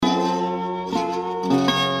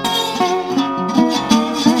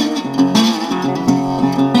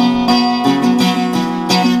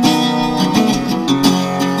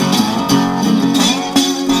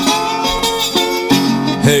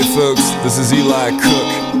This is Eli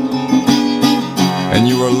Cook, and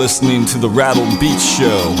you are listening to the Rattled Beach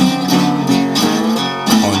Show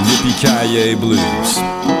on Yippee-Ki-Yay Blues.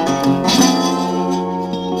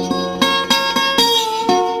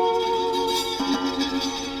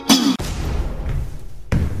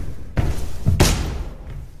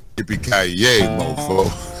 Yippee-Ki-Yay, mofo.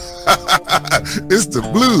 It's the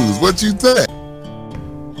blues. What you think?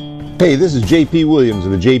 Hey, this is J.P. Williams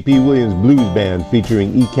of the J.P. Williams Blues Band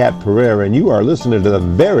featuring E-Cat Pereira, and you are listening to the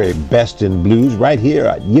very best in blues right here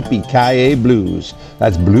at Yippee-Ki-Yay Blues.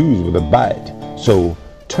 That's blues with a bite. So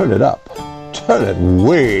turn it up. Turn it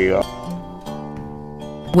way up.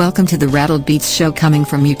 Welcome to the Rattled Beats show coming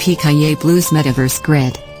from Yippee-Ki-Yay Blues Metaverse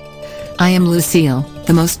Grid. I am Lucille,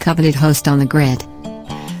 the most coveted host on the grid.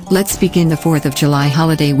 Let's begin the 4th of July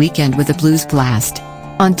holiday weekend with a blues blast.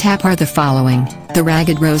 On tap are the following: the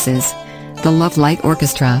Ragged Roses, the Love Light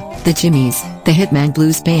Orchestra, the Jimmies, the Hitman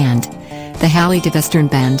Blues Band, the Hallie DeVestern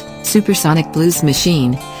Band, Supersonic Blues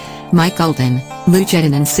Machine, Mike Ulden, Lou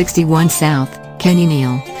Jedden and 61 South, Kenny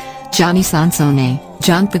Neal, Johnny Sansone,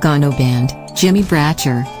 John Pagano Band, Jimmy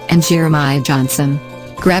Bratcher, and Jeremiah Johnson.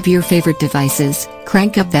 Grab your favorite devices,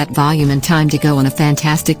 crank up that volume, and time to go on a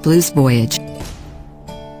fantastic blues voyage.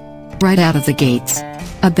 Right out of the gates,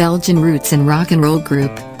 a Belgian roots and rock and roll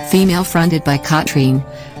group, female fronted by Katrine,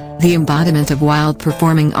 the embodiment of wild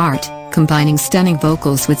performing art, combining stunning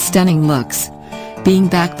vocals with stunning looks. Being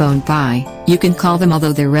backboned by, you can call them,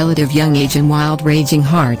 although their relative young age and wild raging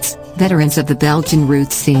hearts, veterans of the Belgian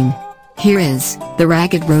roots scene. Here is the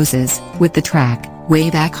Ragged Roses with the track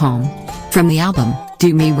Way Back Home from the album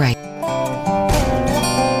Do Me Right.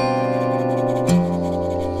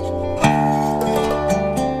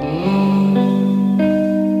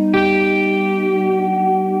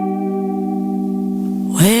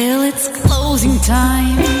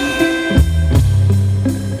 Time.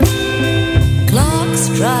 Clock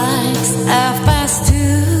strikes 2:30.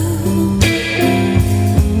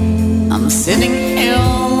 I'm sitting here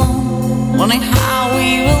alone, wondering how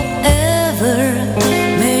we will ever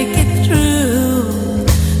make it through.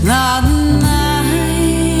 Now the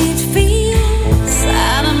night feels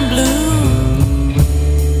sad and blue.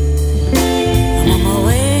 I'm on my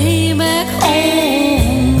way back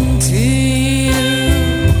home to you.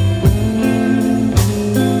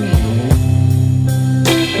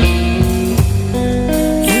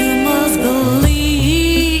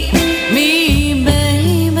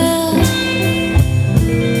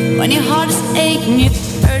 It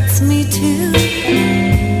hurts me too.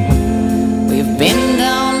 We've been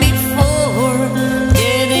down before.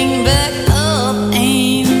 Getting back up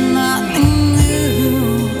ain't nothing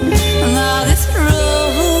new. Now this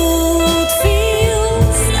road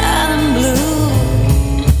feels sad and blue.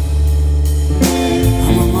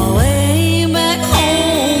 I'm on my way back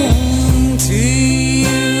home to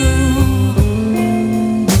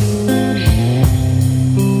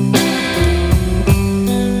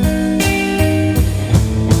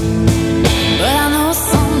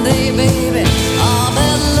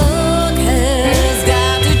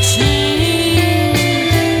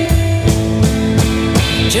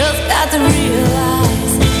to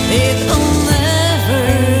realize it'll never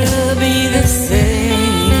be the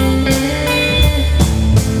same.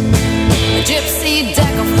 A gypsy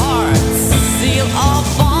deck of hearts, seal of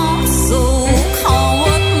bonds, so come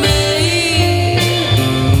what may.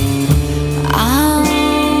 I'll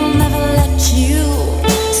never let you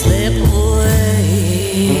slip away.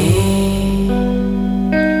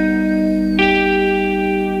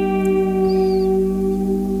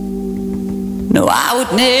 No, I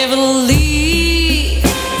would never leave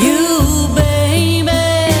you, baby.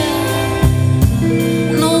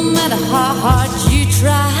 No matter how hard you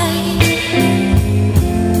try.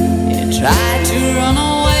 You try to run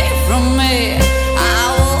away from me, I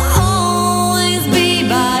will always be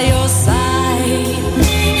by your side.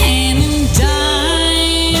 And in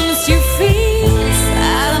times you feel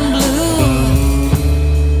sad and blue,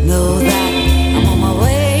 know that I'm on my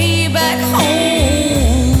way back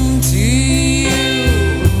home to you.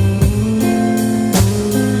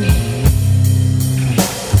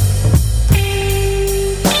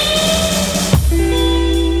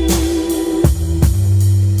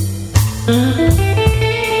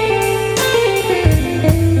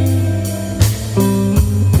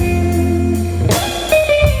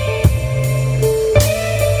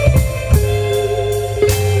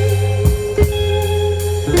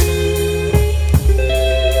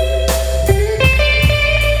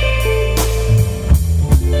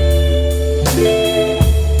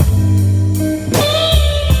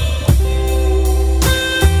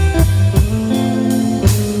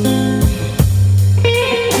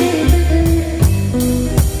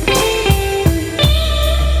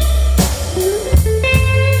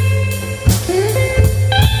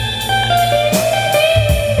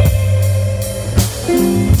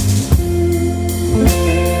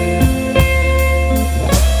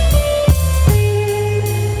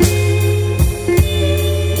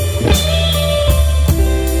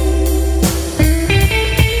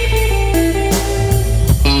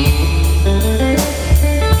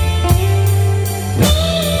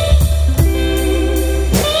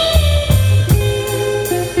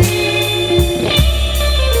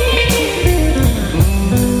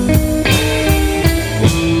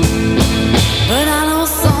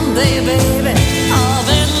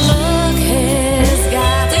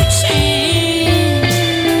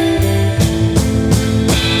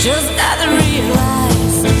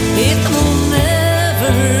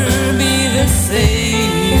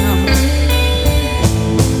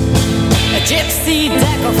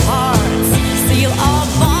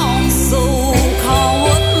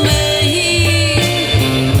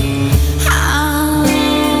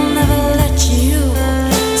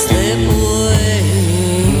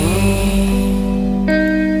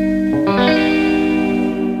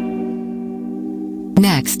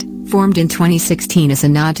 Formed in 2016 as a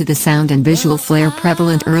nod to the sound and visual flair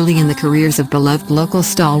prevalent early in the careers of beloved local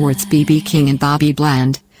stalwarts B.B. King and Bobby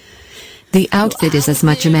Bland. The outfit is as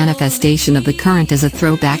much a manifestation of the current as a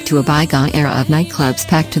throwback to a bygone era of nightclubs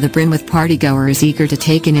packed to the brim with partygoers eager to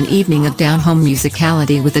take in an evening of down-home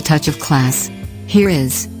musicality with a touch of class. Here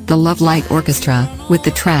is the Love Light Orchestra, with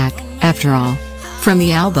the track, After All. From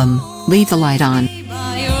the album, Leave the Light On.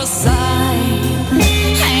 By your side,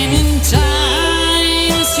 and in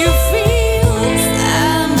times you feel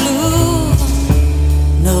sad and blue,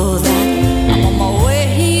 know that I'm on my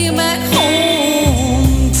way back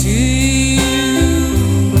home to you.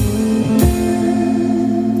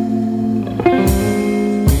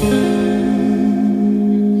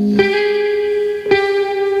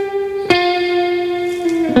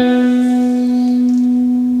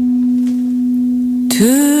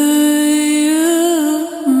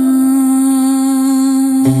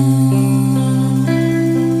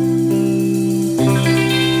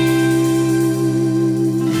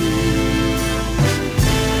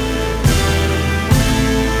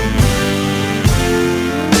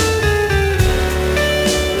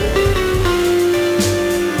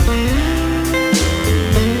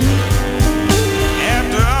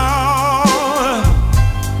 After all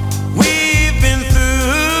we've been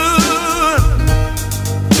through,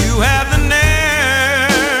 you have the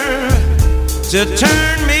nerve to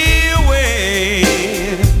turn me away.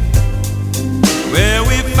 Where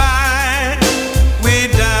we fight, we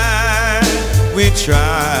die, we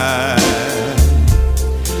try.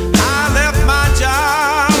 I left my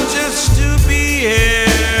job just to be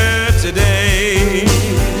here today.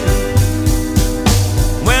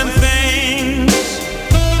 When things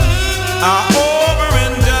are over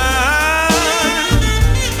and done,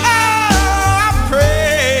 oh, I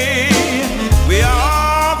pray we are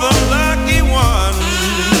all the lucky ones.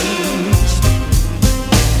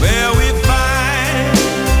 Where we fight,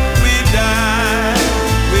 we die,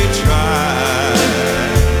 we try.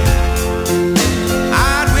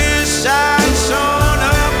 I wish I'd shown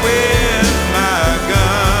up with my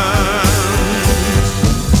guns.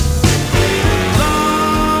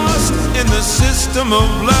 Lost in the system of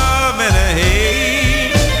love and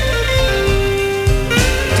hate.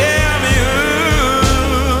 Tell me, who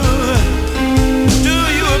do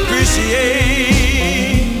you appreciate?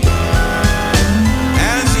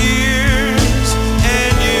 As years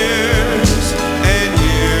and years and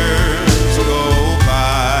years go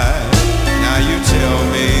by, now you tell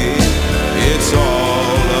me it's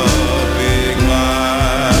all a big lie.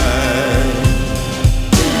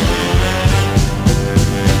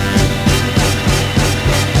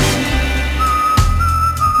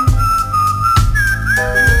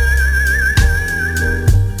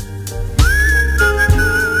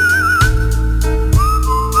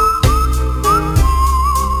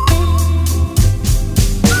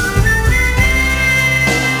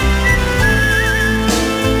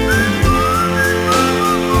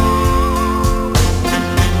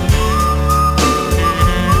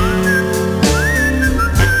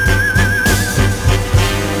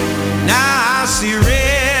 Now I see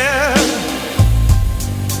red,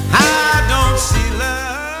 I don't see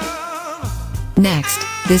love. Next,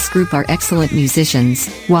 this group are excellent musicians,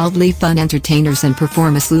 wildly fun entertainers and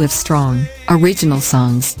perform a slew of strong, original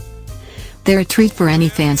songs. They're a treat for any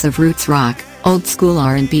fans of roots rock, old school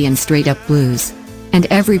R&B and straight up blues. And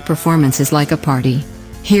every performance is like a party.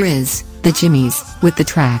 Here is, the Jimmies, with the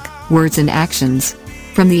track, Words and Actions.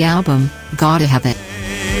 From the album, Gotta Have It.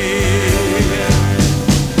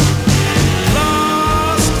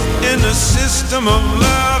 Lost in the system of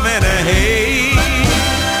love and hate.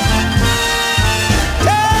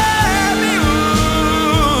 Tell me,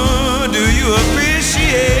 who do you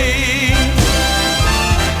appreciate?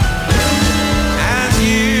 As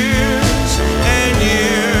years and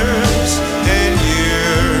years and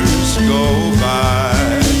years go by,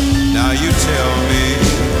 now you tell me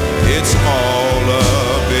it's all a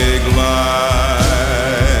big lie.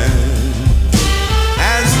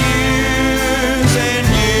 As years and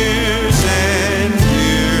years and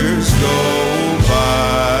years go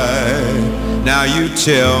by, now you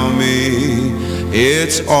tell me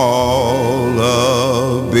it's all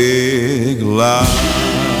a big lie.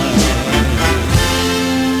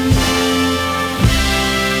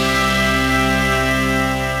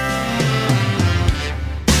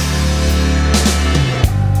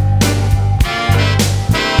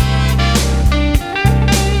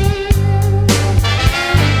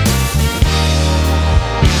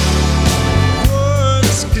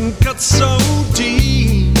 Words can cut so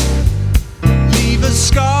deep, leave a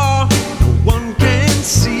scar no one can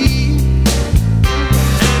see.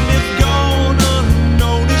 And if gone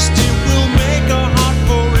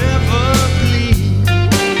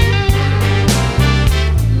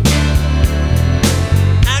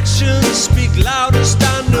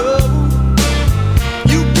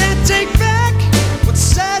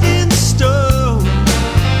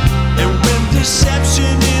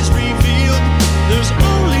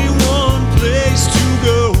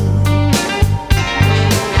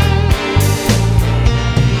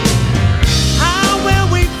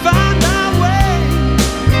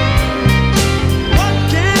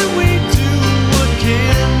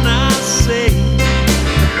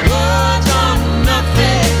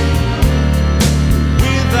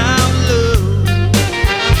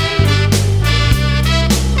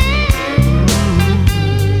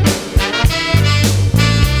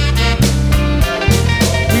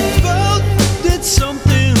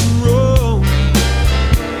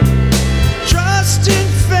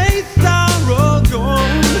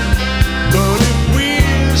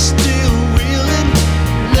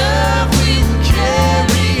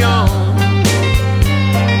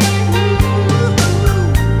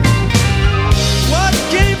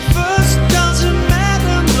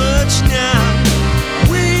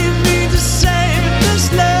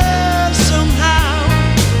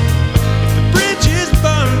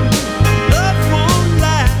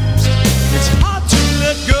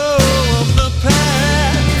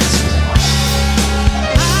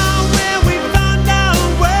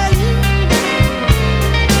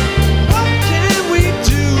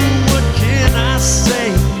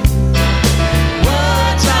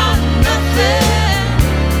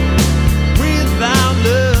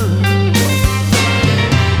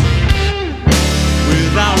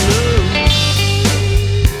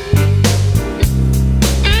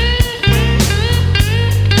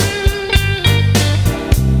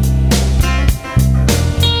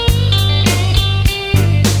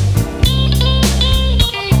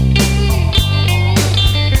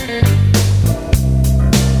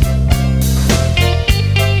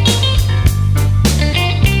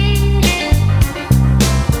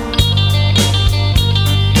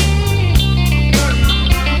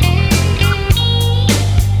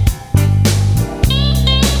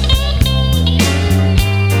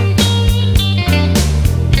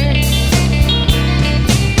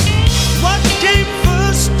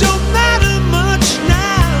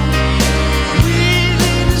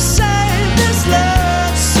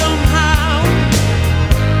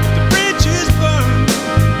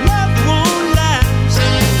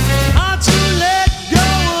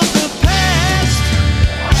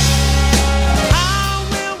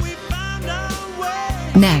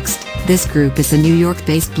Next, this group is a New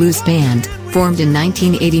York-based blues band, formed in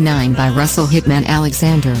 1989 by Russell Hitman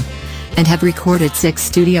Alexander, and have recorded 6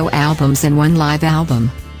 studio albums and 1 live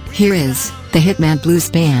album. Here is the Hitman Blues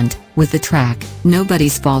Band, with the track,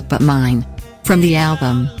 Nobody's Fault But Mine. From the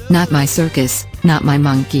album, Not My Circus, Not My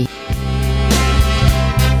Monkey.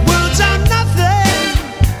 Words are nothing,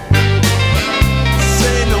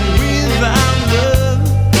 say no without love.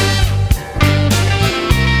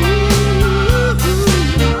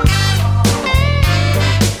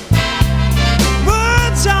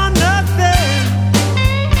 Words are nothing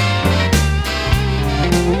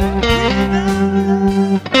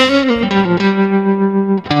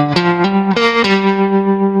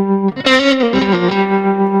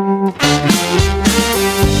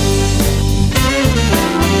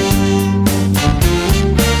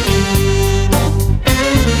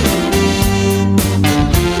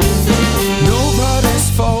Nobody's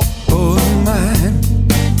fault but mine.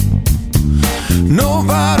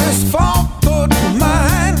 Nobody's fault but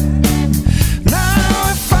mine. Now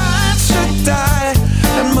if I should die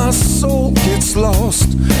and my soul gets lost,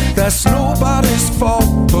 that's nobody's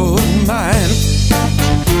fault but mine.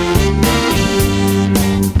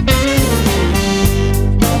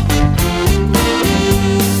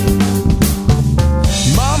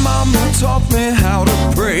 My mama taught me how to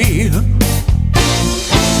pray.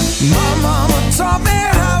 My mama taught me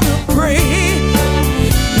how to pray.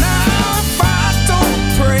 Now if I don't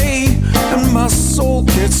pray and my soul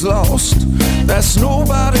gets lost, that's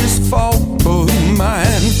nobody's fault but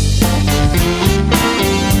mine.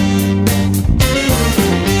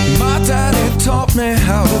 My daddy taught me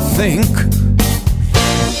how to think.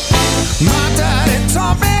 My daddy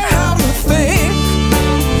taught me how to think.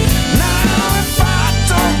 Now if I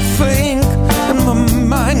don't think and my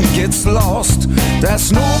mind gets lost,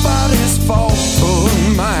 that's nobody's fault but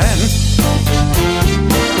mine.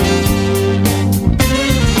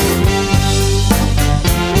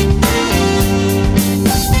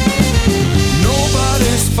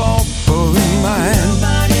 Nobody's fault but mine.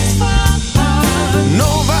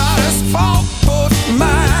 Nobody's fault but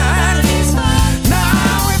mine.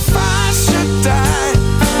 Now if I should die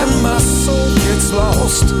and my soul gets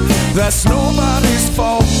lost, that's nobody's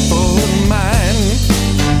fault but mine.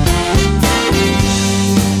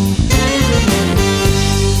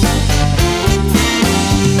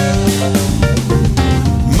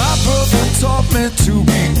 My brother taught me to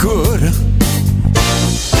be good.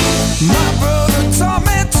 My brother taught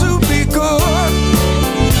me to be good.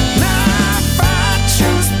 Now if I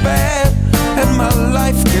choose bad and my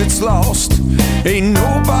life gets lost, ain't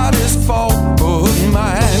nobody's fault but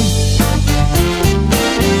mine.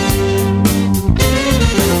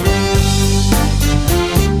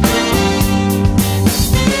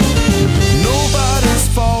 Nobody's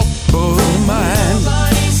fault but mine.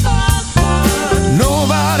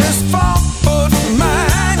 Nobody's fault but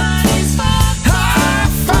mine.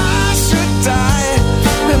 If I should die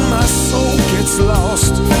and my soul gets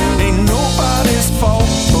lost, ain't nobody's fault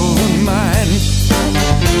but mine.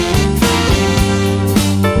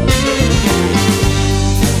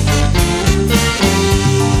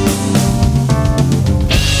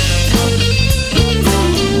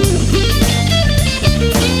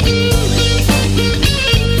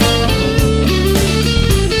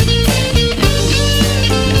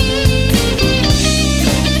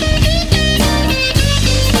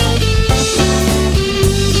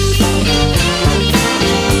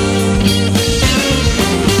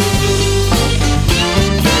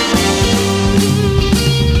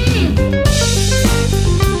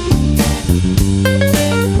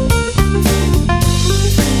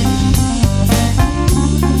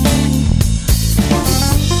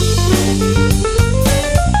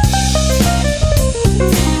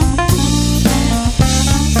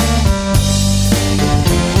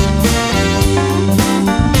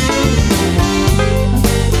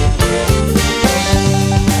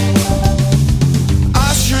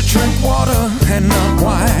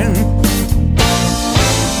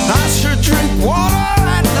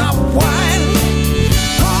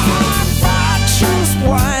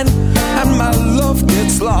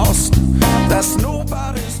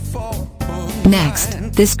 Next,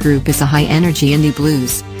 this group is a high-energy indie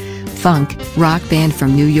blues, funk, rock band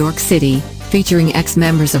from New York City, featuring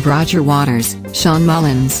ex-members of Roger Waters, Sean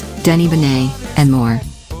Mullins, Denny Benet, and more.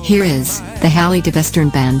 Here is the Hallie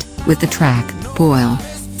DeVestern Band, with the track, Boil.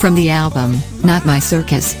 From the album, Not My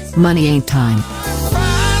Circus, Money Ain't Time. If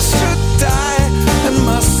I should die and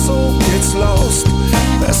my soul gets lost,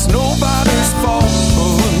 that's nobody's fault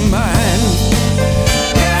but mine.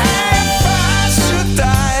 Yeah, if I should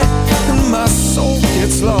die and my soul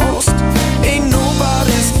gets lost, ain't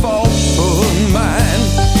nobody's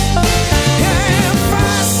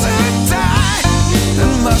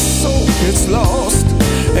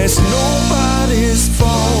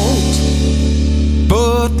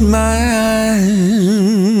but mine.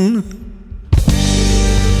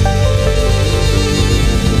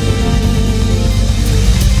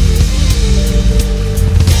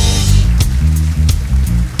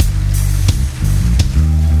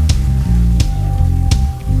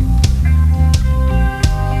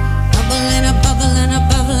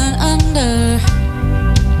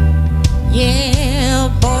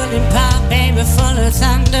 Full of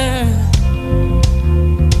thunder,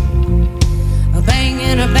 a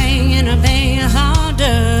banging, a banging, a banging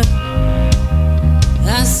harder.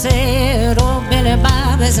 I said, oh, Billy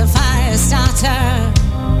Bob is a fire starter.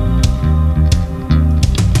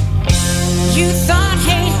 You thought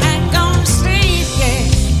hate had gone to sleep, yeah,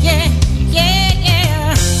 yeah, yeah,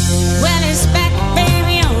 yeah. Well, it's back,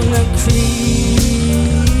 baby, on the creek.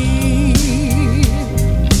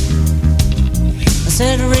 I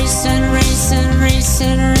said, racing,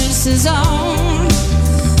 races on.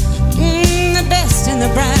 The best and the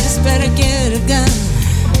brightest better get a gun.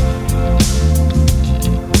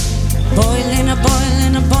 Boiling, a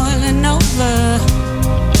boiling, a boiling over.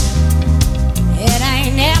 It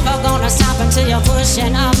ain't never gonna stop until you're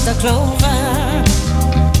pushing up the clover.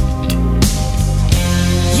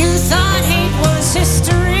 You thought hate was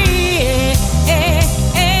history.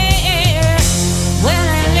 Well,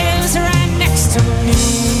 it lives right next to me.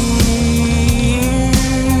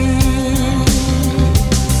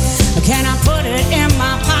 Can I put it in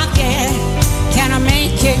my pocket? Can I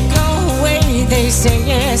make it go away? They say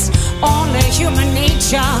it's only human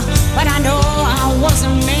nature, but I know I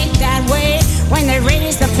wasn't made that way. When they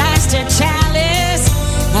raised the plastic chalice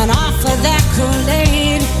and offered that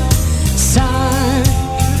Kool-Aid, son,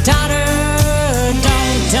 daughter,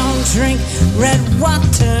 don't drink red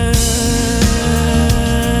water.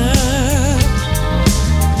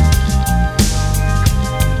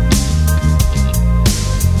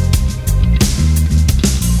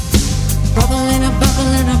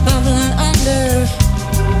 Bubbling under.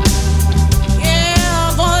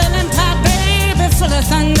 Yeah, boiling pot, baby, full of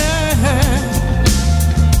thunder.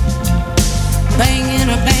 Banging,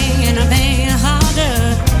 a banging, a banging harder.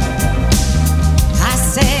 I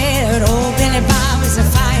said, oh, Billy Bob is a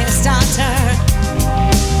fire starter.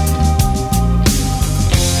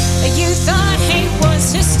 You thought hate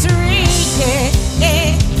was history, yeah, yeah,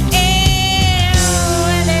 yeah.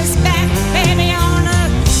 Well, it's back, baby, on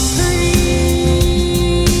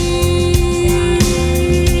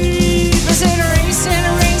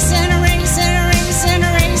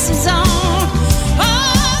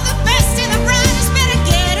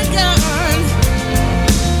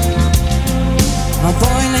the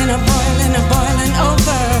boiling, a boiling, a boiling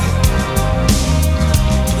over.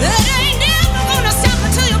 It ain't never gonna stop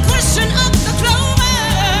until you're pushing up the clover.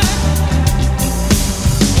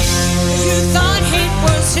 You thought hate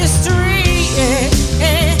was history, yeah,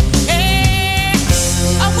 yeah, yeah.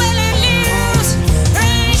 Well, it lives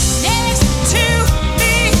right next to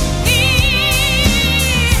me.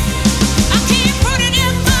 I can't put it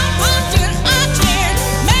in my pocket, I can't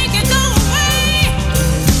make it go away.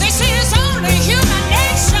 They say it's only human.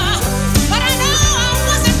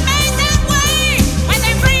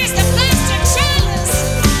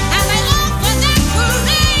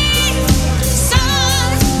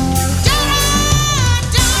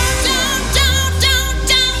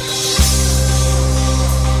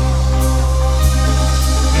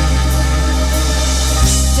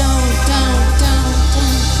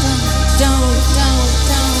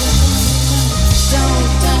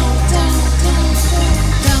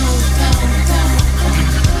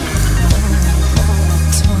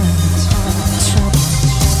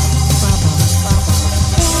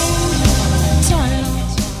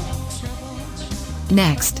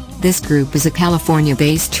 Next, this group is a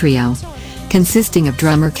California-based trio, consisting of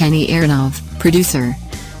drummer Kenny Aronov, producer,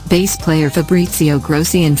 bass player Fabrizio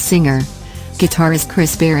Grossi and singer, guitarist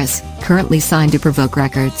Chris Barris, currently signed to Provoke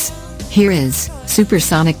Records. Here is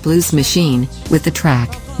Supersonic Blues Machine, with the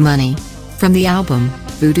track, Money, from the album,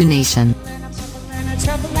 Voodoo Nation.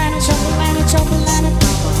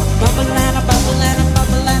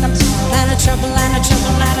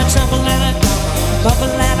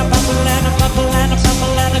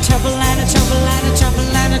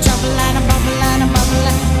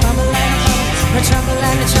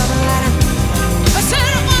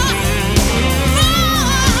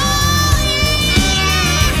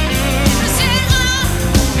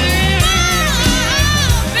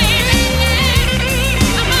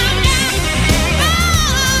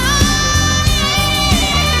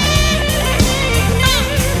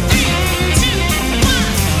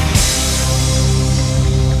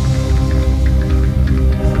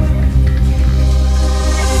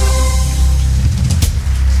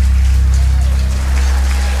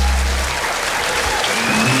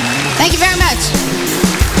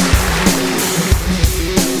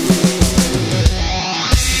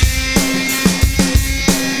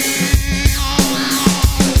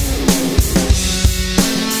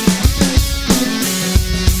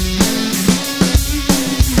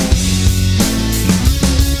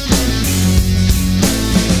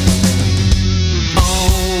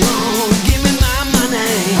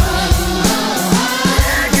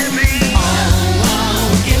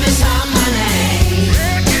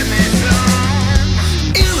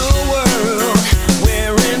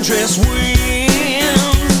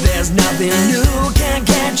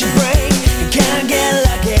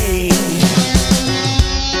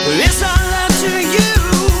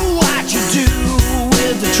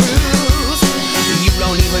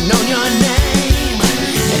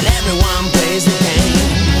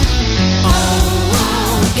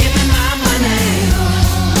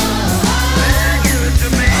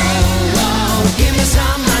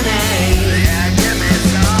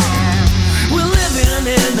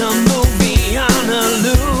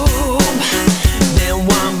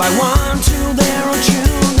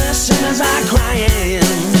 crying.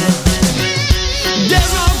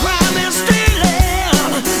 There's no crime in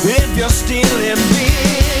stealing if you're stealing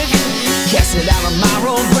big. Cast it out of my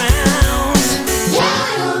road grounds.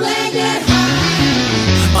 Wild and get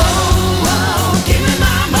high. Oh, oh, give me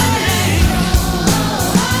my money.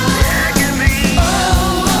 Yeah, give me. Oh,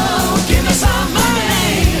 oh, give me some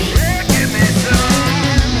money. Yeah, give me some.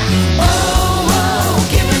 Oh, oh,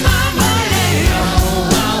 give me my money.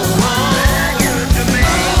 Oh, oh, oh. Yeah, give it to me.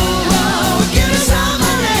 Oh, oh, give me some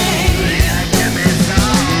money. Yeah, give me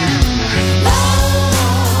some. Oh,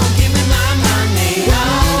 give me my money. Oh,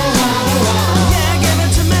 oh, oh. Yeah, give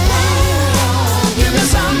it to me. Give me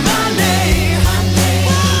some money.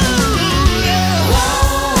 Oh,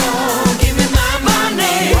 give me my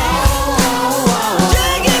money.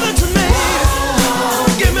 Yeah, give it to me.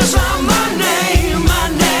 Give me some money,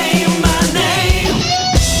 money, money.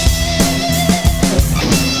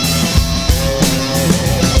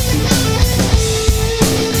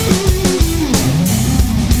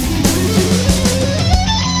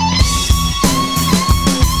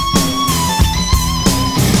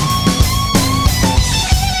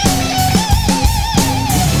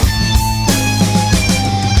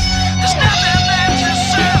 There's nothing left to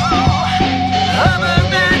sell other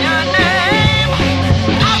than your name.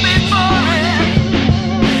 I'll be for it,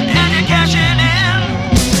 and you're cashing in.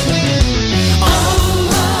 Oh,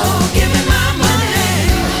 oh, give me my money.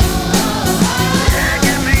 Yeah,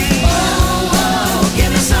 give me. Oh, oh,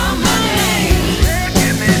 give me some money. Yeah,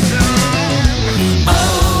 give me some. Oh,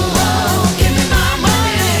 oh, give me my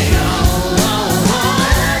money. Oh, oh, oh.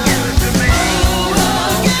 Yeah, give it to me. Oh,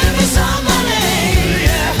 oh, give me some money.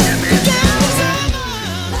 Yeah, give me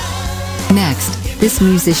some. Next, this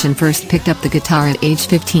musician first picked up the guitar at age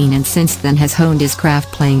 15 and since then has honed his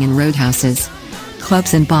craft playing in roadhouses,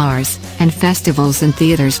 clubs and bars, and festivals and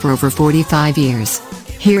theaters for over 45 years.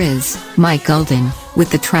 Here is Mike Golden with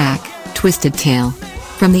the track Twisted Tale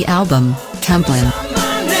from the album Tumblin'.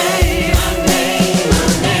 Money, money,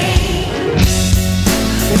 money.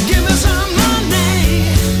 Give me some money.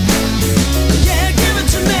 Yeah, give it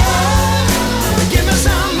to me. Give me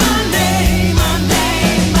some money,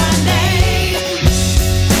 money, money.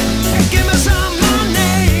 Give me some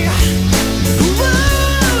money. Woo.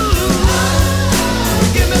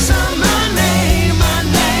 Give me some money,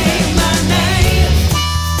 money, money.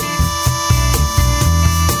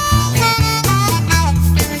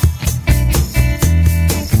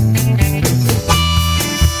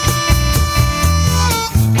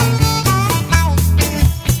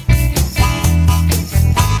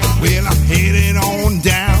 Well, I'm headed on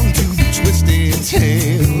down to the Twisted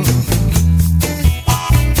Tail.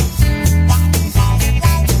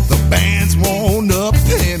 The band's warmed up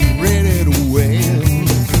and ready to wail.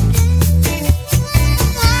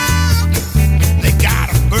 They got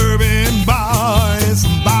a bourbon bar and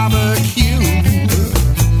some barbecue.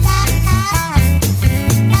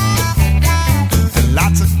 And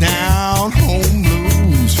lots of down-home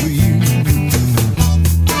blues for you.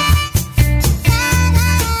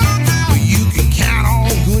 Well, you can count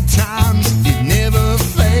on good times, it never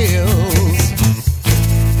fails.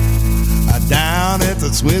 Down at the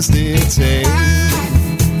Twisted Tail.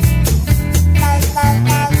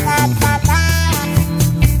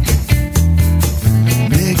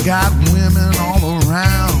 They got women all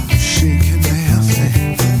around shaking their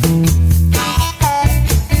thing.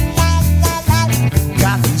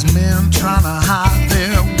 Got these men trying to hide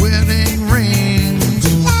their wedding rings.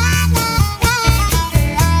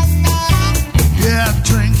 Yeah,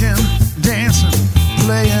 drinking, dancing,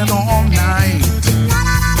 playing all night.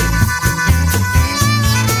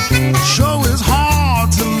 Show is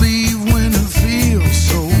hard to leave when it feels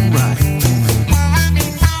so right.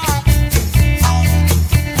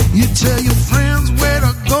 You tell your friends where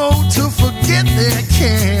to go to forget their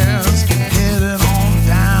cares. Headed on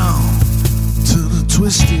down to the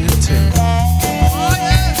Twisted Tail. Oh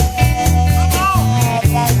yeah, come on.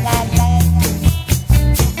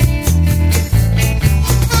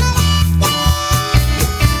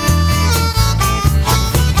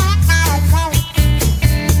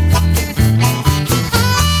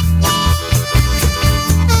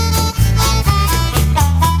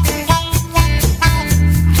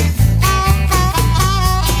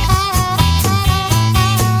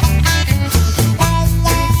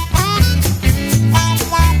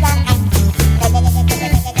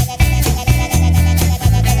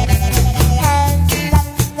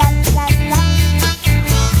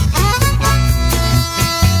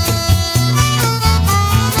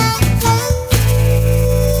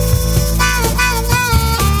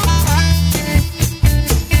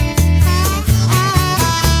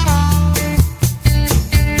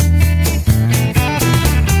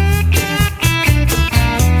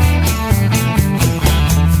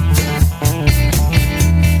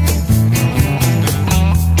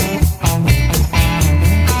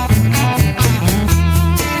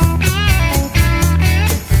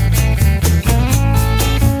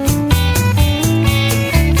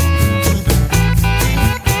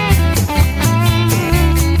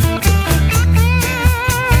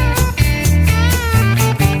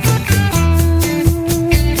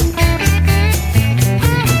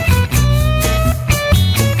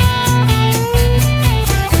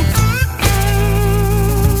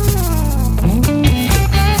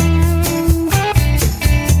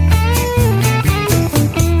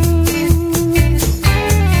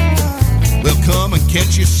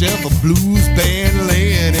 yourself a blues band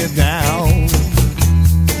laying it down.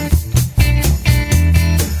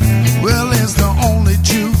 Well, it's the only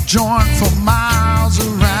juke joint for miles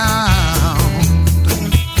around.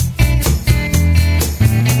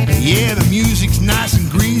 Yeah, the music's nice and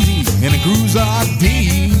greasy and the grooves are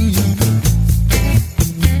deep.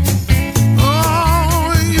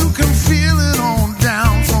 Oh, you can feel it on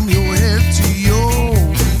down from your head to your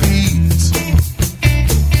feet.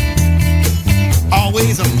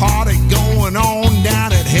 Always a party going on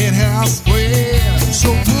down at Head House Square.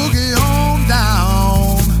 So boogie on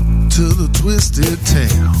down to the Twisted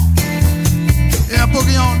Tail. Yeah,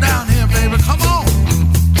 boogie on down here, baby. Come on.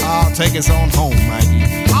 I'll take us on home,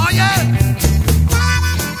 Mikey. Oh, yeah.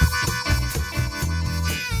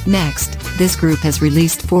 Next, this group has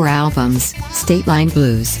released 4 albums: State Line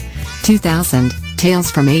Blues, 2000, Tales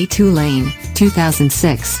from A2 Lane,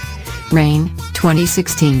 2006, Rain,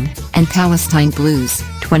 2016, and Palestine Blues,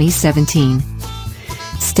 2017.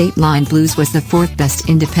 State Line Blues was the 4th best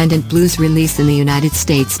independent blues release in the United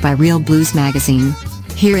States by Real Blues magazine.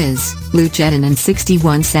 Here is Lou Jedden and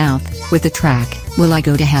 61 South with the track Will I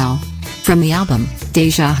Go to Hell from the album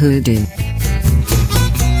Deja Hoodoo.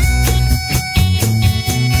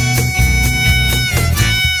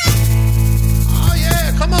 Oh,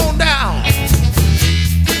 yeah. Come on down.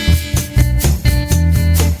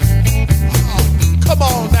 Oh, come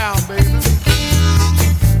on down, baby.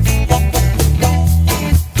 Come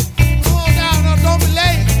on down. No, don't be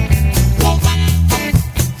late.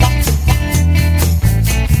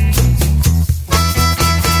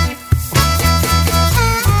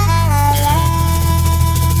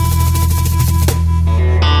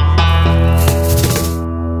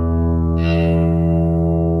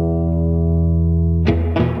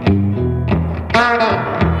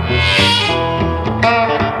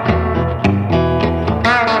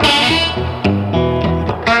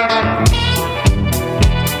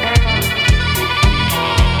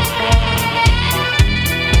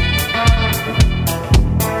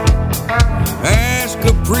 Ask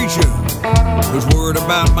a preacher who's worried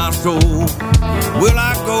about my soul. Will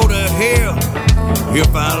I go to hell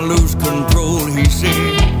if I lose control? He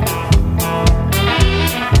said.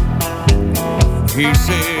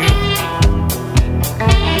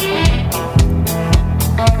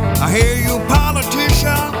 I hear you,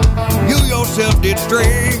 politician, you yourself did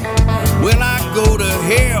stray. Will I go to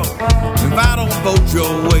hell if I don't vote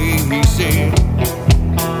your way? He said.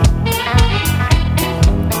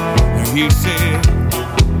 He said,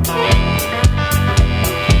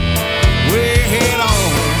 we'll head on.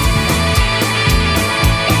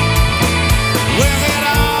 We'll head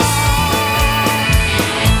on.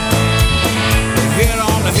 Head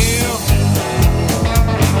on the hill.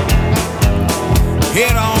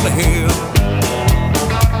 Head on the hill.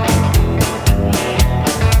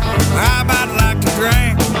 I might like to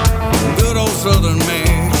drink good old Southern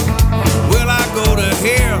man. Will I go to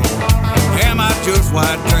hell? Am I just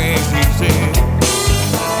white trash? He said.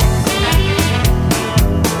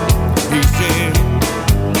 He said.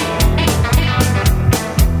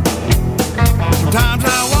 Sometimes I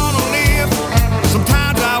wanna live,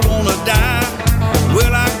 sometimes I wanna die.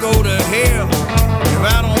 Will I go to hell if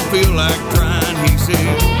I don't feel like trying? He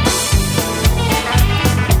said.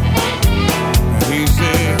 He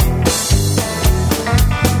said.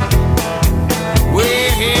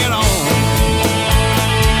 We're head on.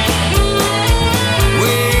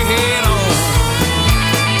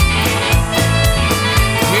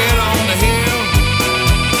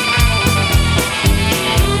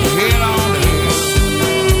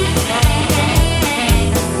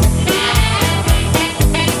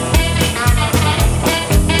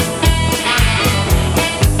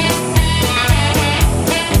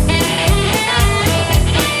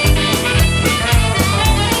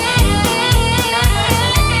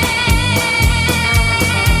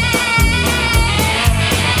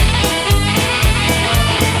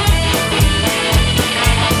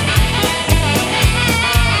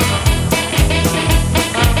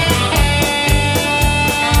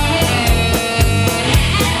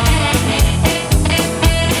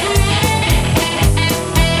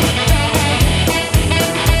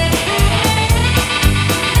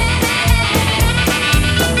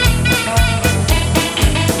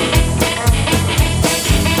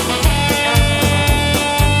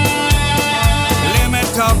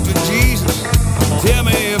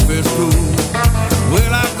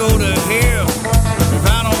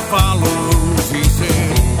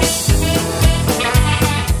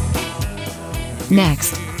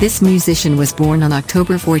 Next, this musician was born on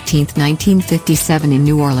October 14, 1957 in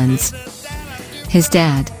New Orleans. His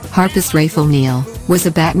dad, Harpist Rayful Neal was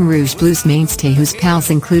a Baton Rouge blues mainstay whose pals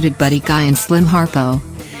included Buddy Guy and Slim Harpo.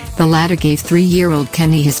 The latter gave 3-year-old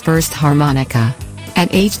Kenny his first harmonica.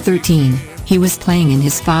 At age 13, he was playing in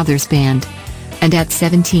his father's band. And at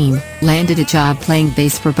 17, landed a job playing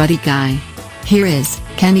bass for Buddy Guy. Here is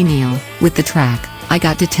Kenny Neal with the track, I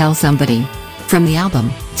Got to Tell Somebody. From the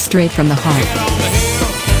album, Straight from the Heart.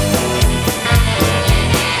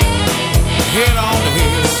 Head on the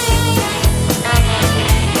hill.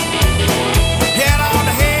 Head on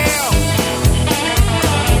the hill.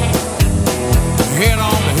 Head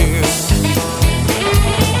on the hill.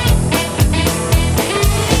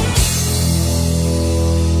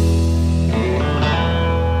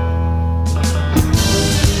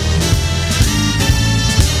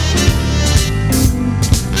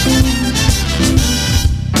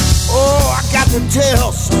 Oh, I got to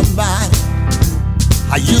tell somebody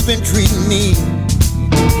how you been treating me.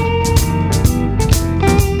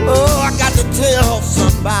 Oh, I got to tell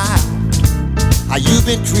somebody how you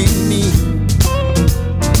been treating me.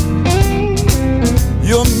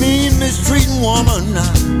 You're a mean, mistreating woman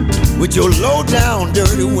with your low down,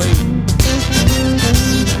 dirty way.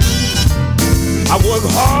 I work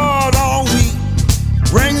hard all week,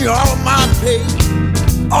 bring you all my pay.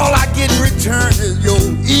 All I get in return is your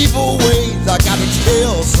evil ways. I gotta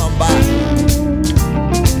tell somebody.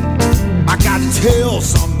 I gotta tell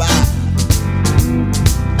somebody.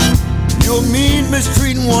 You're a mean,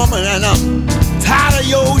 mistreating woman, and I'm tired of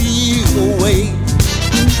your evil ways.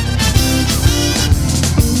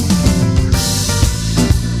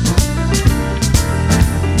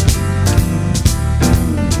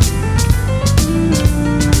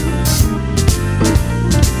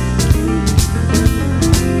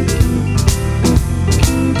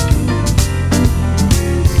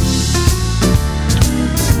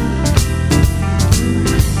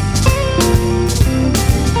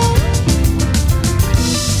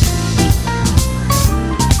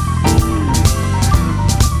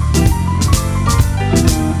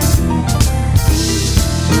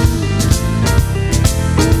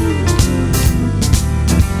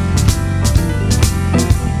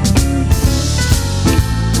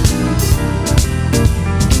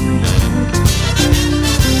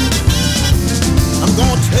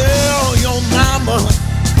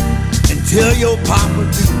 Tell your papa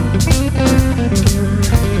too.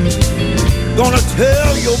 Gonna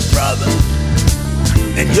tell your brother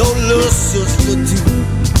and your little sister too.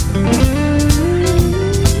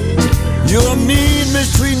 You're a mean,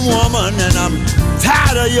 mistreating woman, and I'm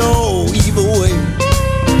tired of your evil way.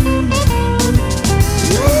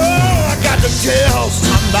 Oh, I got to tell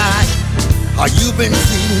somebody how you been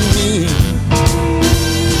treating me.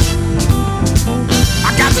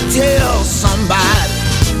 I got to tell somebody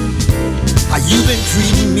how you been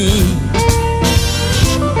treating me.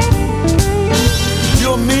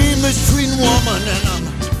 You're a mean, mistreating woman, and I'm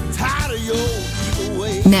tired of your evil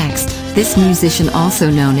ways. Next, this musician, also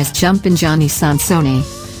known as Jumpin' Johnny Sansone,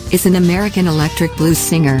 is an American electric blues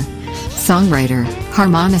singer, songwriter,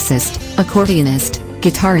 harmonicist, accordionist,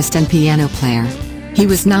 guitarist and piano player. He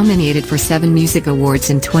was nominated for 7 music awards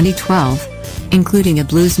in 2012, including a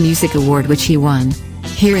Blues Music Award which he won.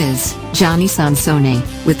 Here is Johnny Sansone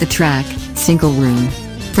with the track, Single Room,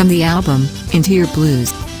 from the album, Into Your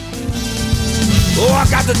Blues. Oh, I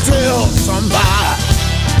got to tell somebody.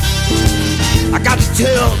 I got to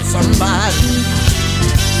tell somebody.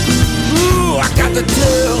 Ooh, I got to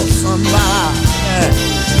tell somebody.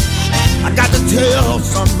 I got to tell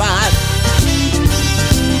somebody.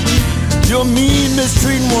 You're a mean,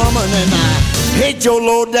 mistreating woman, and I hate your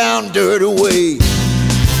low down, dirty way.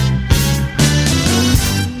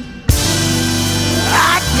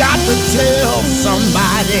 I got to tell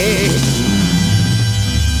somebody.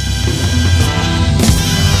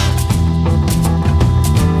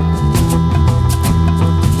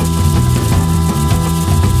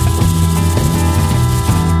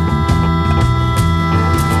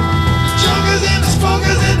 Junkers and the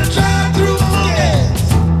smokers and the drive-through monkeys.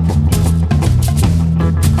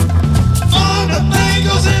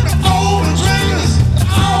 Underthinkers and the golden drinkers.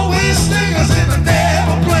 Always stingers and the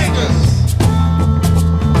never blinkers.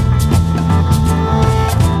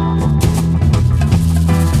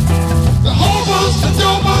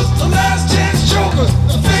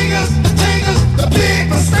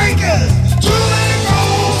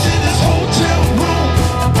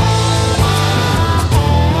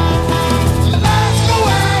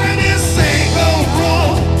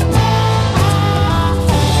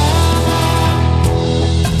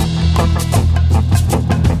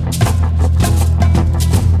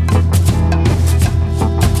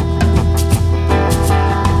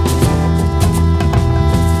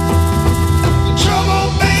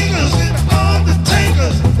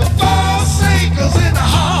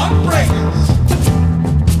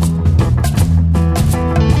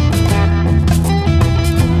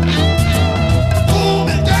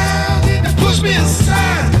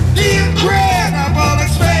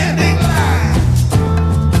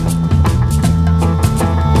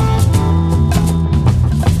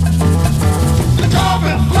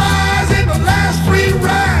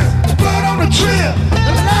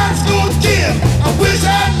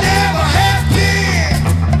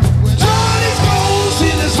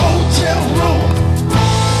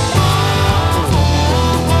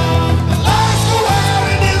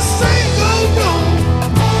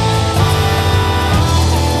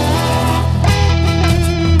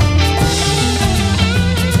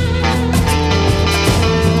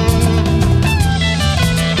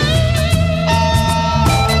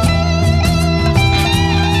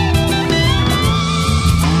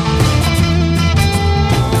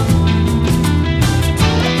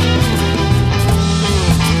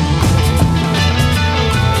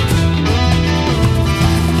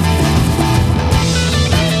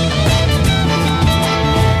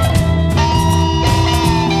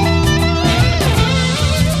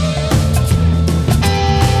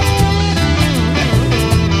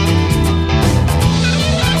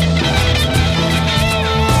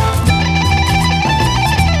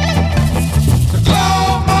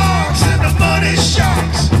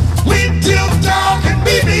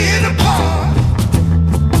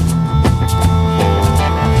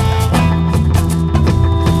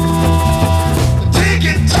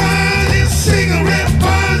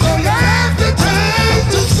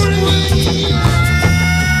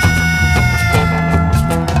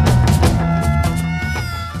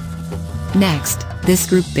 context, this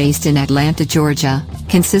group based in Atlanta, Georgia,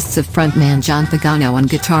 consists of frontman John Pagano on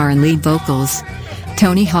guitar and lead vocals,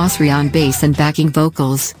 Tony Hosry on bass and backing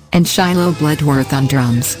vocals, and Shiloh Bloodworth on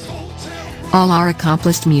drums. All are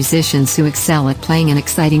accomplished musicians who excel at playing an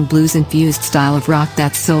exciting blues-infused style of rock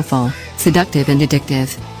that's soulful, seductive and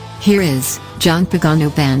addictive. Here is John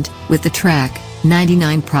Pagano Band, with the track,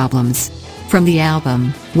 99 Problems, from the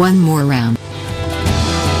album, One More Round.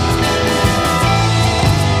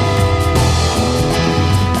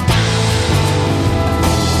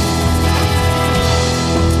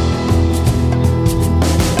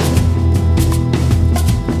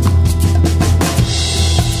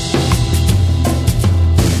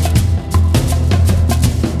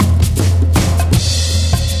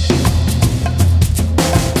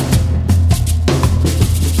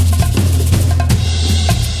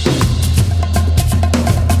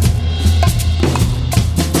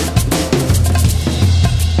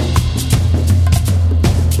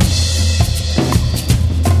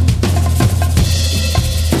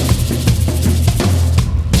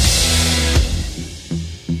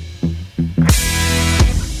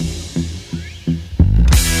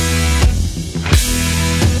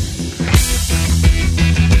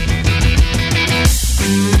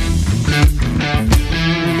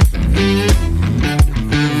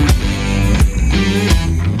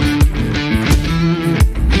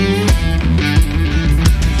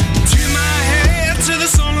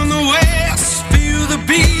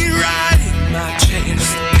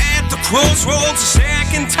 Crossroads a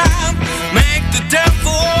second time, make the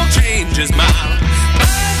devil change his mind.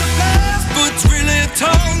 Buy the past, but it's really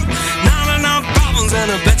tough. Not enough problems,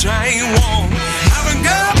 and I bet you ain't one. Haven't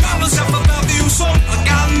got problems, half about you, so I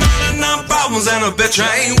got not enough problems, and I bet you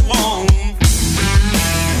ain't one.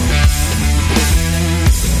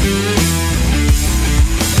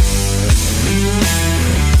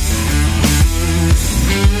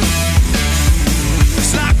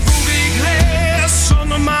 It's like broken glass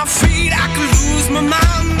under my feet. I could lose my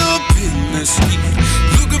mind up in this heat.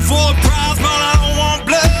 Looking for a prize, but I don't want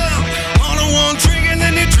blood. Only one drink and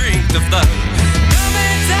then you drink the flood. Love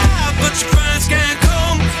ain't die, but your friends can't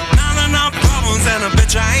come. Not enough problems, and I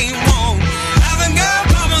bet you ain't one. Haven't got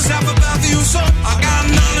problems, half about you, so I got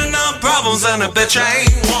not enough problems, and I bet you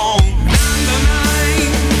ain't one.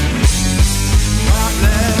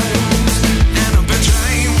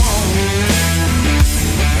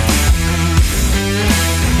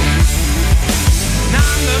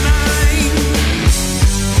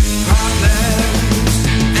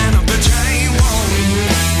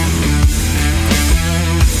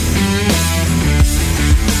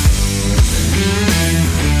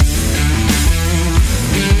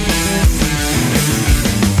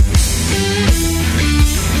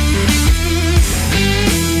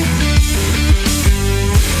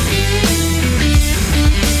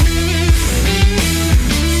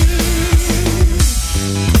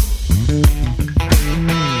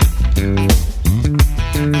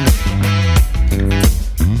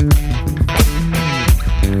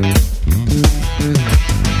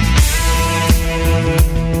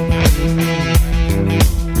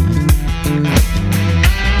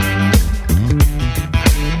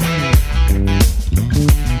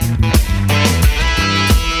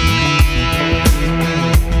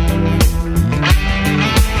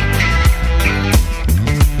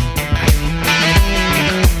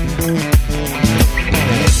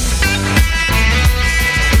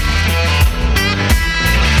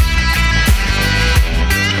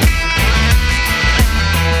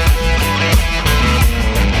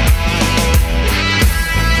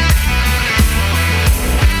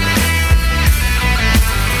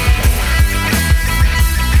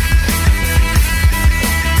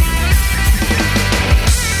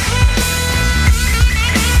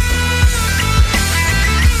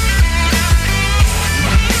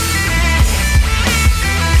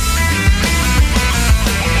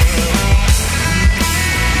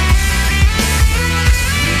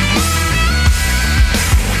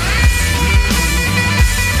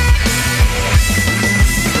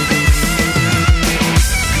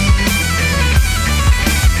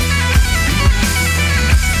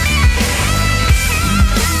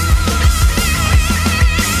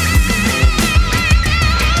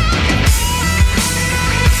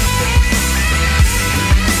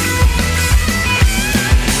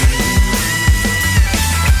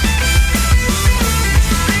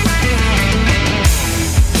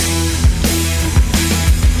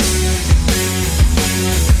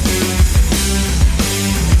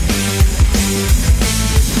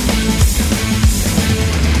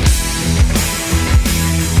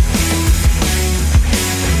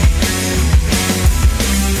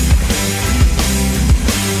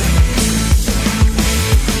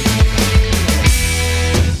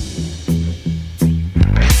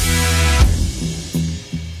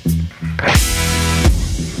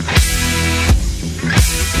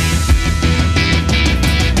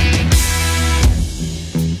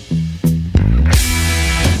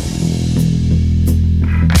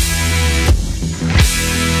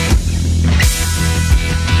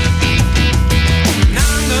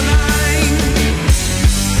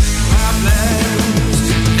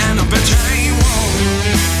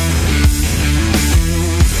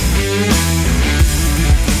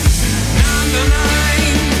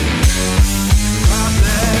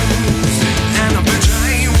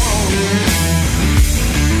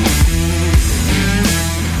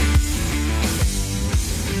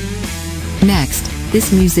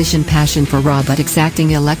 This musician passion for raw but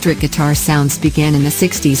exacting electric guitar sounds began in the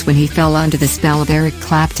 60s when he fell under the spell of Eric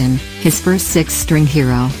Clapton, his first six-string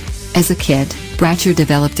hero. As a kid, Bratcher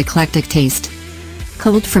developed eclectic taste.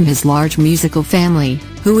 Culled from his large musical family,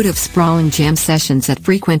 who would have sprawling jam sessions at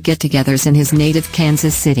frequent get-togethers in his native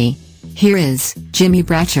Kansas City. Here is Jimmy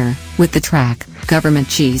Bratcher with the track, Government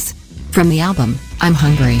Cheese, from the album, I'm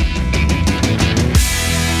Hungry.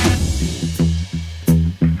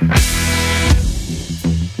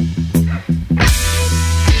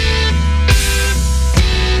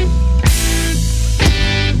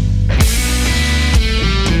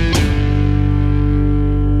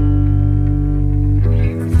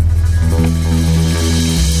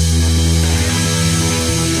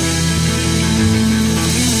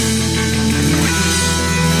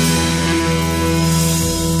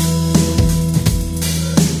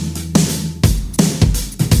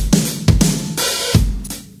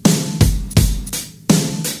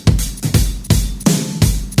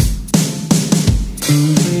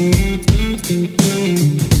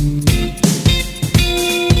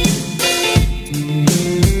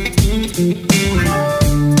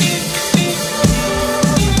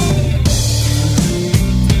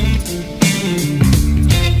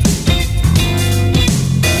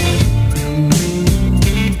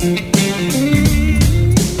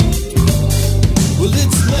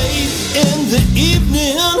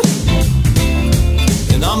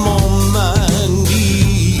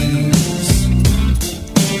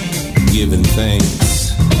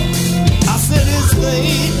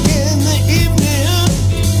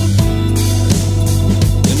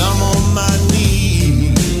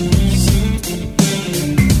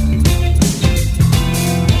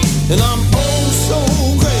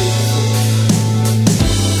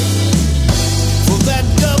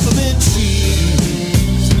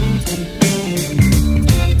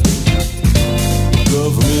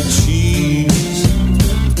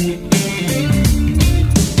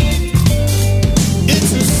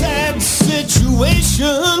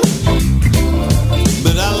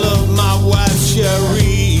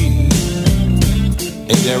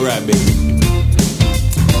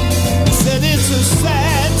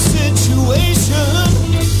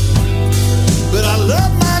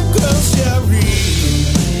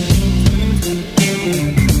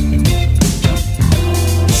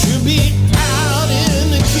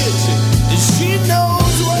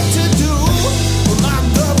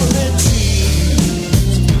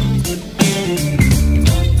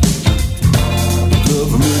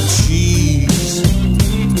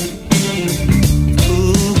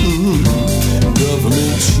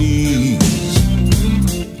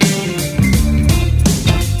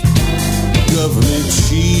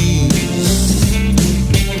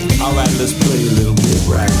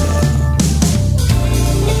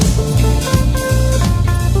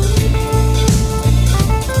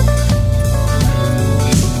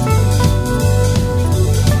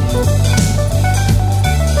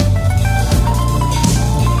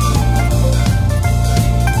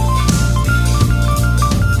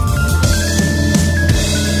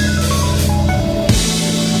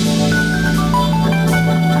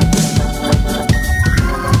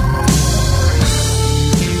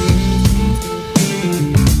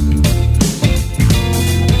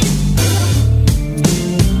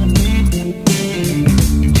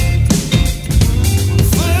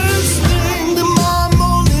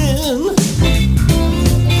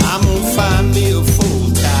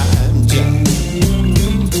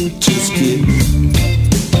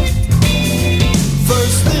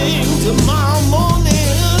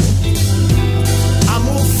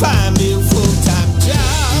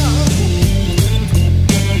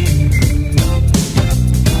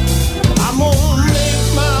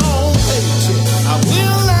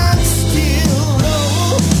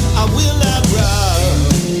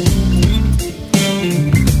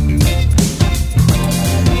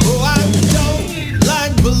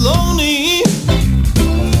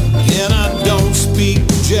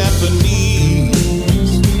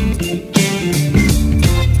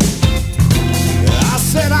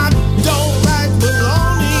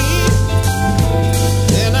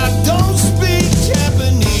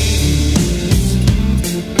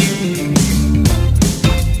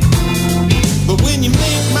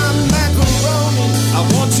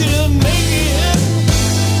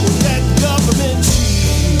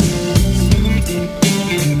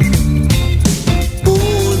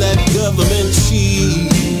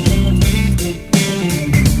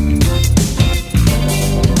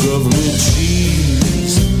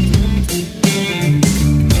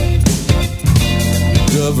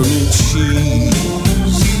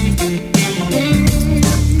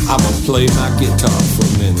 play my guitar for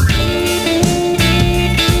a minute.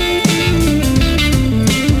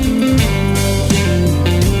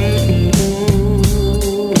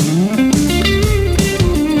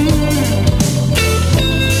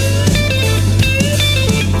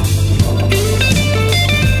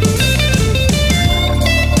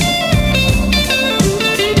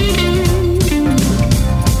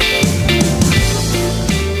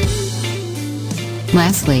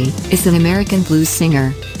 Lastly, is an American blues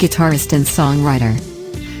singer, guitarist and songwriter.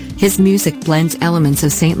 His music blends elements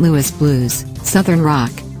of St. Louis blues, southern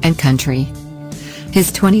rock, and country.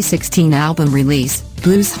 His 2016 album release,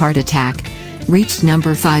 Blues Heart Attack, reached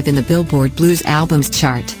number 5 in the Billboard Blues Albums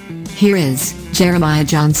chart. Here is Jeremiah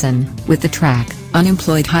Johnson with the track,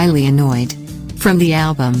 Unemployed Highly Annoyed. From the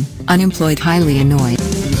album, Unemployed Highly Annoyed.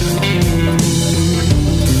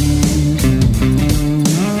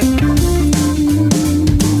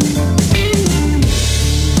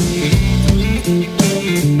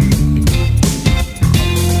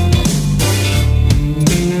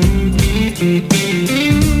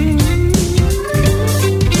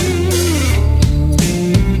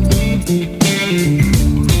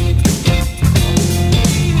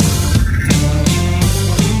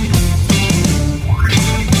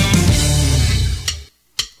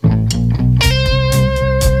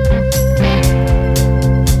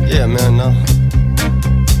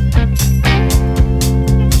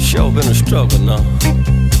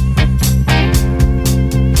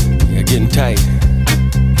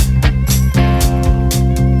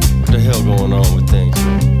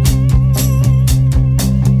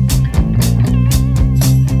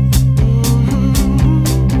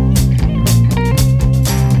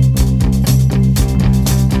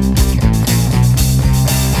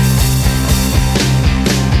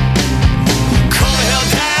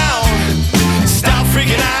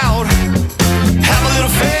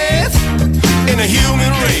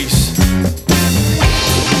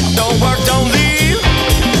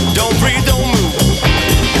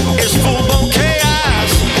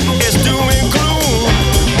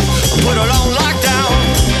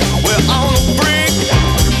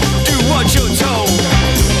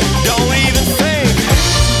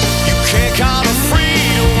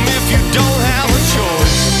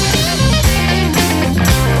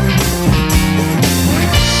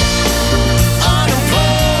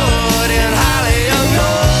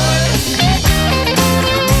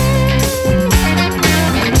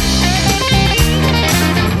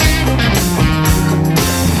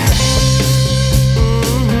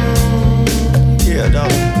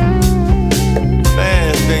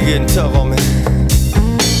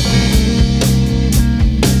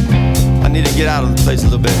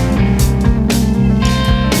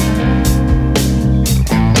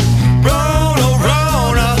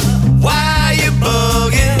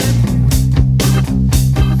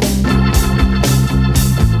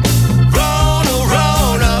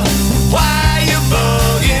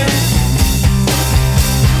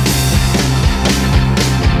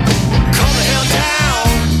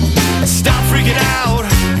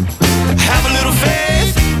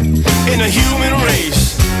 Human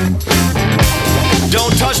race.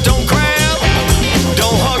 Don't touch, don't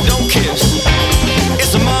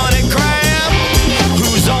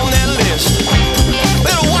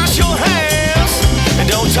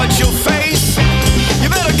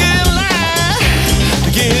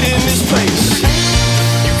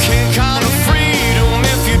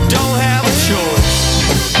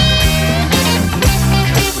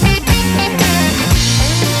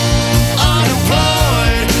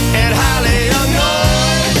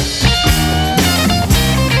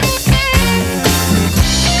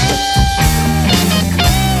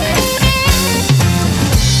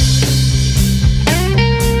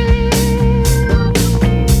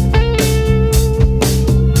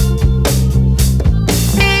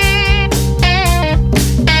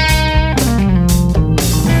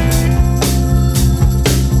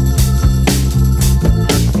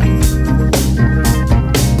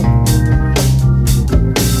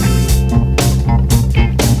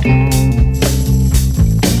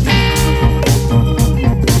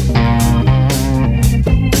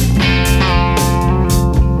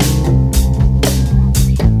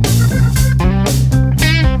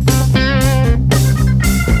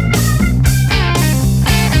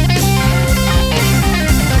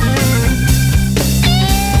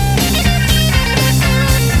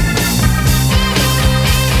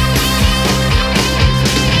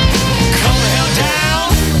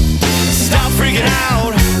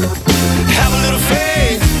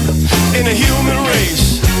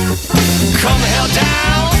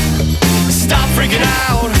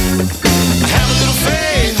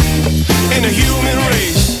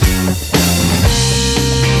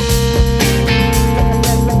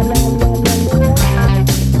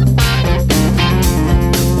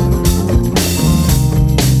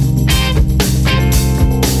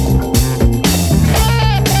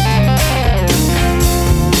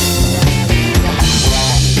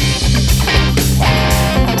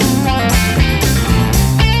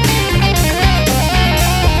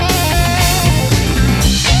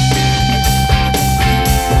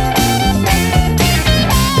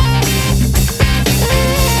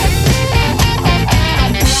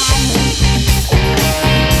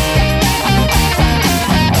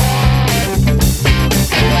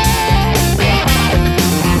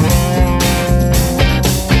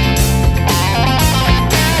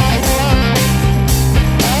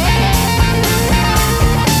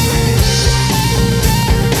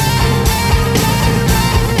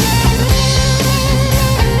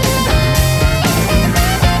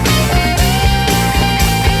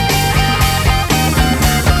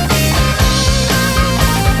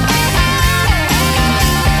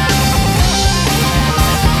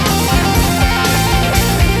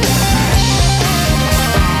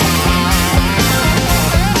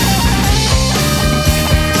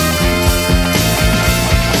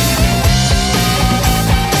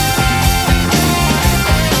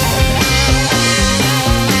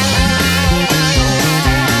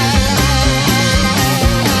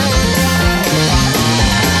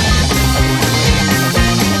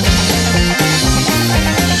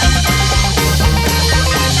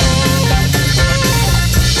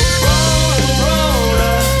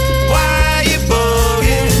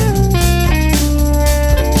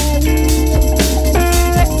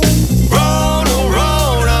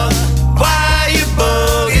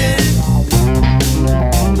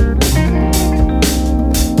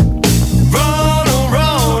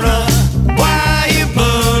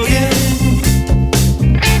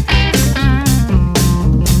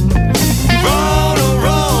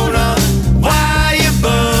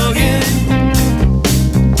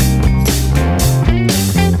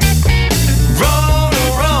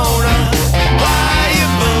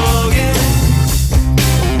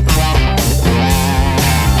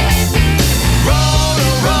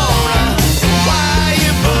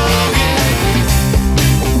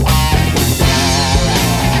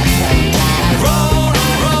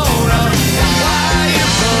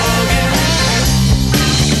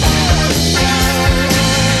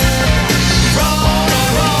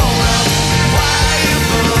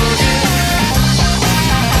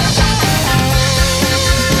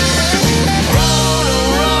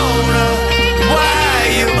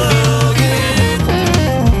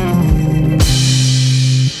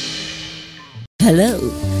Hello,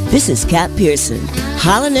 this is Kat Pearson,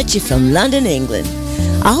 hollering at you from London, England.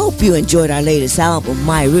 I hope you enjoyed our latest album,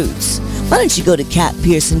 My Roots. Why don't you go to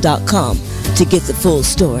katpearson.com to get the full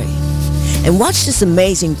story. And watch this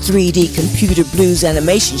amazing 3D computer blues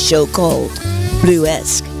animation show called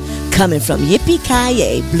Bluesque, coming from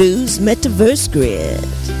Yippee-Ki-Yay Blues Metaverse Grid.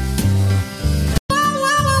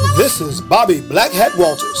 This is Bobby Black Hat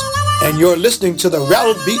Walters, and you're listening to the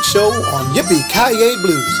Rattled Beat Show on Yippee-Ki-Yay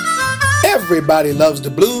Blues. Everybody loves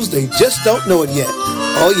the blues, they just don't know it yet.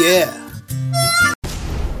 Oh yeah.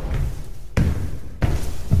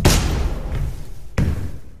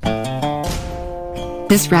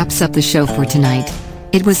 This wraps up the show for tonight.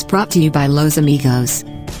 It was brought to you by Los Amigos,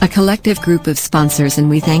 a collective group of sponsors, and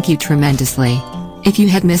we thank you tremendously. If you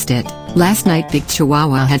had missed it, last night Big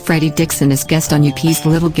Chihuahua had Freddie Dixon as guest on UP's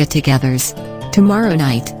Little Get-Togethers. Tomorrow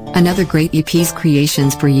night, another great UP's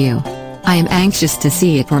creations for you. I am anxious to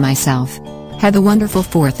see it for myself. Have a wonderful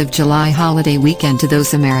 4th of July holiday weekend to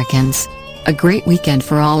those Americans. A great weekend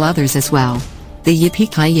for all others as well. The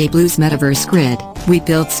Yippee-Ki-Yay Blues Metaverse Grid, we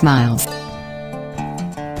build smiles.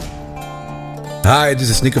 Hi,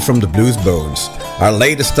 this is Nico from the Blues Bones. Our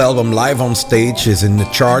latest album, Live on Stage, is in the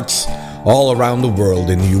charts all around the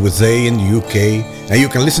world, in the USA and the UK, and you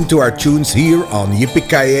can listen to our tunes here on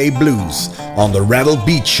Yippee-Ki-Yay Blues on the Rattled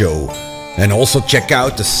Beat Show, and also check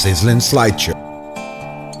out the sizzling slideshow.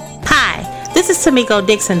 Hi, this is Tamiko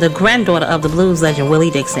Dixon, the granddaughter of the blues legend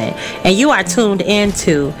Willie Dixon, and you are tuned in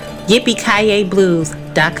to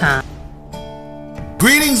YippieKiYayBlues.com.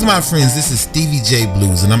 Greetings, my friends. This is Stevie J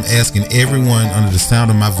Blues, and I'm asking everyone under the sound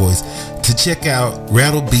of my voice to check out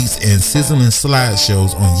Rattle Beats and Sizzling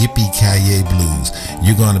Slideshows on Yippee-Ki-Yay Blues.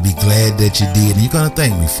 You're going to be glad that you did, and you're going to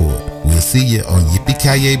thank me for it. We'll see you on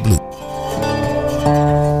Yippee-Ki-Yay Blues.